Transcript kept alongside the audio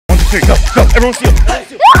3, go, go. Everyone steal.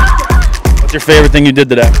 What's your favorite thing you did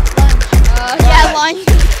today? Yeah, lunch.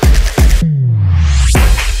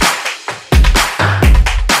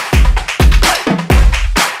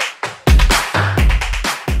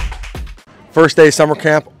 First day summer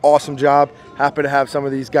camp, awesome job. Happy to have some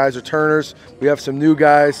of these guys returners. We have some new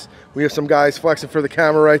guys. We have some guys flexing for the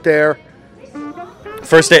camera right there.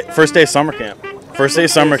 First day summer camp. First day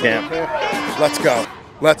summer camp. Let's go.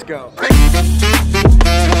 Let's go.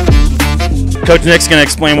 Coach Nick's gonna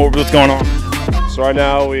explain what's going on. So right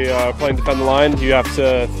now we are playing defend the line. You have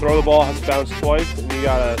to throw the ball, has to bounce twice, and you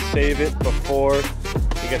gotta save it before it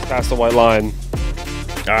gets past the white line.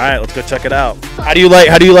 All right, let's go check it out. How do you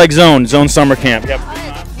like zone summer camp? Yep.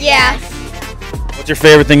 Yeah. What's your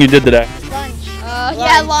favorite thing you did today? Lunch.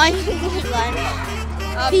 Yeah, lunch.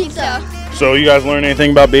 Lunch. Pizza. So you guys learn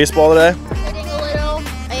anything about baseball today? Hitting a little,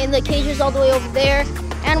 and the cage is all the way over there.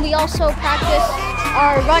 And we also practice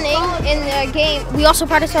our running in the game. We also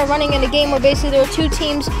practice our running in a game where basically there were two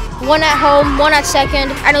teams, one at home, one at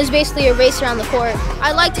second, and it was basically a race around the court.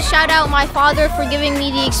 I'd like to shout out my father for giving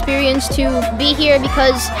me the experience to be here,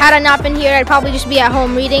 because had I not been here, I'd probably just be at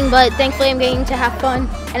home reading, but thankfully I'm getting to have fun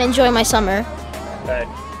and enjoy my summer. Hey,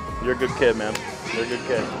 you're a good kid, man. You're a good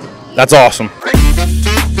kid. That's awesome.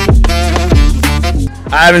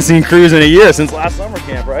 I haven't seen Cruz in a year, since last summer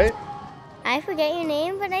camp, right? I forget your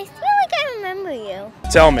name, but I feel like I remember you.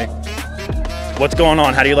 Tell me, what's going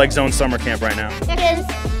on? How do you like zone summer camp right now? Good.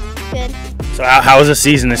 Good. So how was the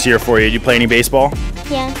season this year for you? Did you play any baseball?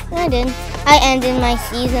 Yeah, I did. I ended my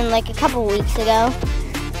season like a couple weeks ago.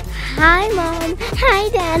 Hi, Mom. Hi,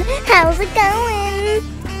 Dad. How's it going?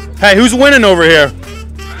 Hey, who's winning over here?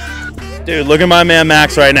 Dude, look at my man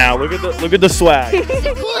Max right now. Look at the swag.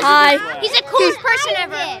 Hi. He's the coolest person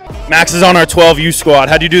ever. Max is on our 12U squad.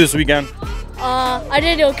 How'd you do this weekend? I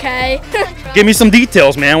did okay. Give me some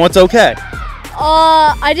details, man. What's okay?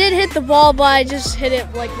 I did hit the ball, but I just hit it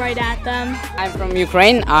like right at them. I'm from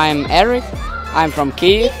Ukraine. I'm Eric. I'm from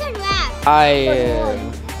Kyiv.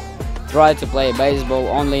 I try to play baseball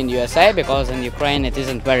only in USA because in Ukraine it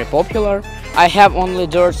isn't very popular. I have only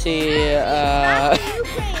dirty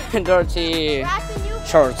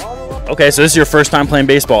shorts. Okay, so this is your first time playing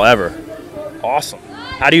baseball ever. Awesome.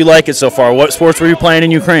 How do you like it so far? What sports were you playing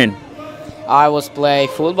in Ukraine? I was playing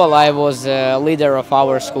football. I was leader of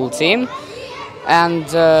our school team, and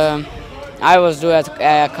I was doing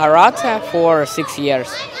karate for 6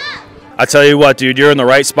 years. I tell you what, dude, you're in the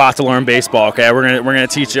right spot to learn baseball. Okay, we're gonna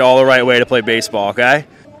teach you all the right way to play baseball. Okay.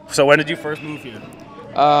 So when did you first move here?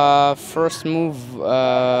 First move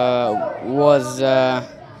was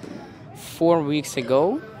 4 weeks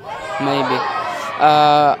ago, maybe.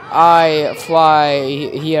 I fly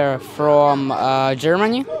here from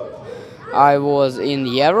Germany. I was in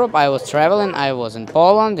Europe, I was traveling, I was in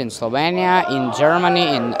Poland, in Slovenia, in Germany,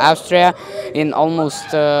 in Austria, in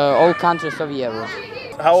almost all countries of Europe.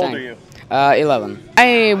 How old are you? 11.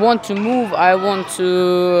 I want to move, I want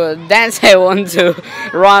to dance, I want to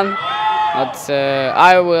run, but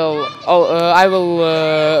I will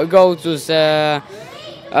go to the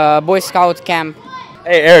Boy Scout camp.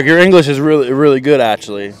 Hey Eric, your English is really good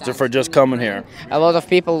actually, for just coming here. A lot of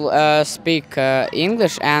people speak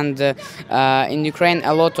English, and in Ukraine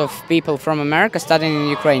a lot of people from America studying in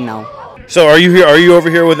Ukraine now. So are you over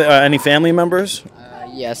here with any family members?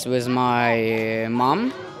 Yes, with my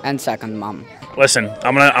mom and second mom. Listen,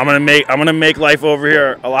 I'm gonna make life over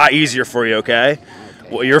here a lot easier for you, okay?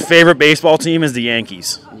 Well, your favorite baseball team is the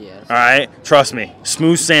Yankees. Yes. All right, trust me,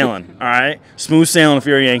 smooth sailing. All right, smooth sailing if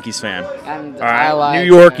you're a Yankees fan. And all right, I like, New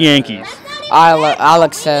York Yankees.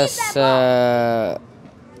 Alex's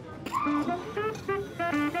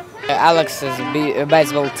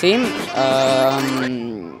baseball team.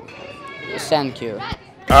 Thank you.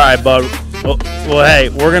 All right, bud. Well, hey,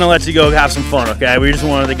 we're gonna let you go have some fun, okay? We just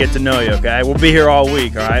wanted to get to know you, okay? We'll be here all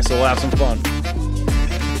week, all right? So we'll have some fun.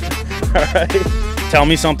 All right. Tell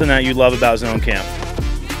me something that you love about zone camp.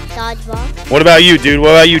 Dodgeball. What about you, dude?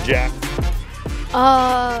 What about you, Jack?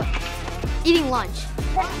 Eating lunch.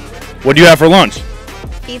 What do you have for lunch?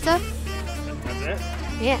 Pizza. That's it?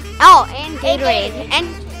 Yeah. Oh, and Gatorade. And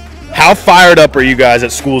How fired up are you guys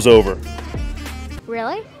that school's over?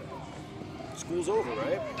 really? School's over,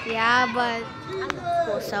 right? Yeah, but I'm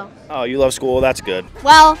cool, so. Oh, you love school? That's good.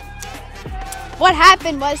 Well, what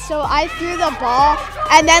happened was, so I threw the ball,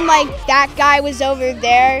 and then like that guy was over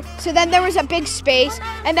there, so then there was a big space,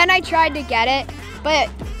 and then I tried to get it, but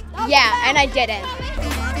yeah, and I didn't.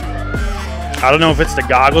 I don't know if it's the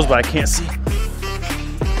goggles, but I can't see.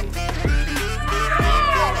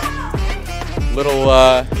 Little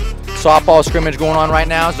softball scrimmage going on right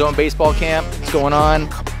now. Zone baseball camp. It's going on.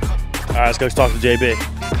 All right, let's go talk to JB.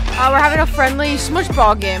 We're having a friendly smush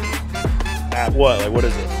ball game At what? Like, what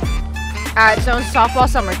is it? at Zone Softball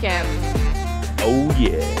Summer Camp. Oh,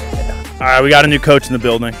 yeah. All right, we got a new coach in the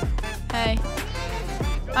building. Hey,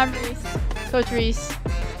 I'm Reese. Coach Reese.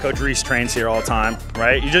 Coach Reese trains here all the time,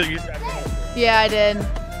 right? You Yeah, I did.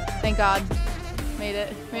 Thank God. Made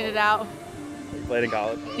it out. played in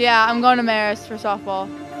college. Yeah, I'm going to Marist for softball.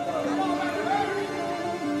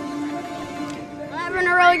 I'm having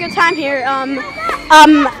a really good time here.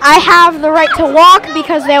 I have the right to walk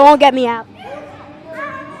because they won't get me out.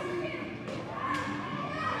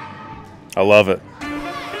 I love it.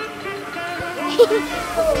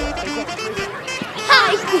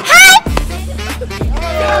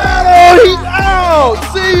 Oh, he's out.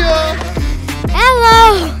 See ya.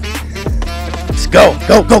 Hello. Let's go.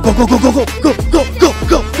 Go, go, go, go, go, go, go, go, go, go,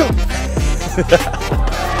 go, go.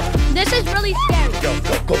 This is really scary. Go,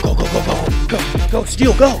 go, go, go, go, go, go, go,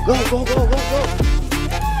 steal, go, go, go, go, go, go.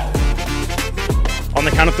 On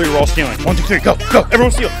the count of 3, we're all stealing. 1, 2, 3, go, go.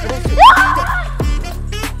 Everyone steal.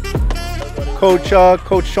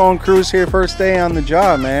 Coach Sean Cruz here, first day on the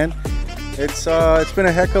job, man. It's been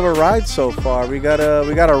a heck of a ride so far. We got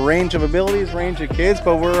a range of abilities, range of kids,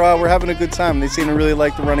 but we're having a good time. They seem to really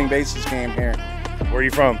like the running bases game here. Where are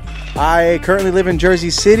you from? I currently live in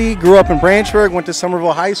Jersey City. Grew up in Branchburg. Went to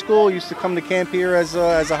Somerville High School. Used to come to camp here as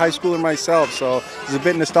a high schooler myself. So it's a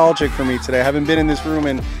bit nostalgic for me today. I haven't been in this room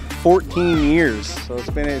in 14 years, so it's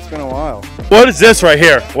been a while. What is this right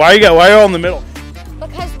here? Why are you all in the middle?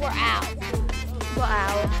 Because we're out. We're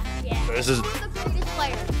out. Yeah. This is. We're the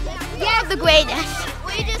greatest players. Yeah, the greatest.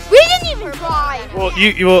 We didn't even try. Well,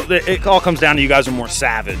 it all comes down to you guys are more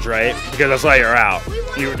savage, right? Because that's why you're out.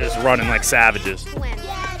 You were just running like savages.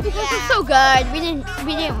 Because we're so good. We didn't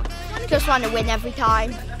just want to win every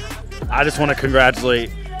time. I just want to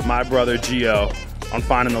congratulate my brother Gio on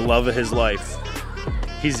finding the love of his life.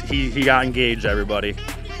 He got engaged, everybody.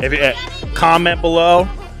 If you comment below,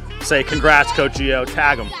 say congrats, Coach Gio.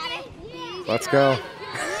 Tag him. Let's go.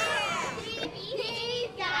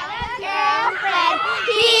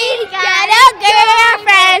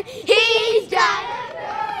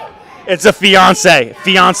 It's a fiance.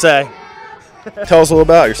 Tell us a little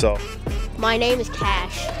about yourself. My name is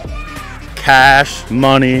Cash. Cash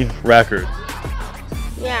Money Record.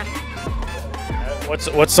 Yeah.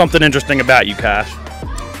 What's something interesting about you, Cash?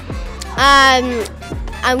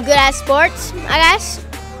 I'm good at sports, I guess.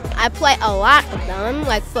 I play a lot of them,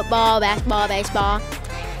 like football, basketball, baseball.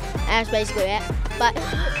 That's basically it. But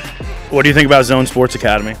What do you think about Zone Sports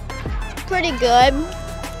Academy? pretty good.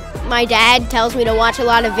 My dad tells me to watch a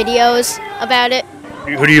lot of videos about it.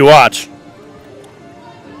 Who do you watch?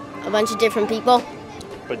 A bunch of different people.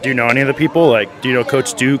 But do you know any of the people? Like, do you know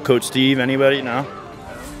Coach Duke, Coach Steve, anybody? No?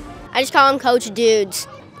 I just call them Coach Dudes.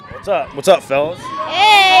 What's up? What's up, fellas?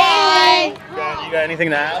 Hey! You got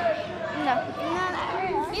anything to add?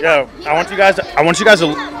 No. Yo, I want you guys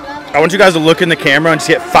to look in the camera and just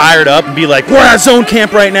get fired up and be like, we're at Zone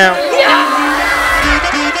Camp right now.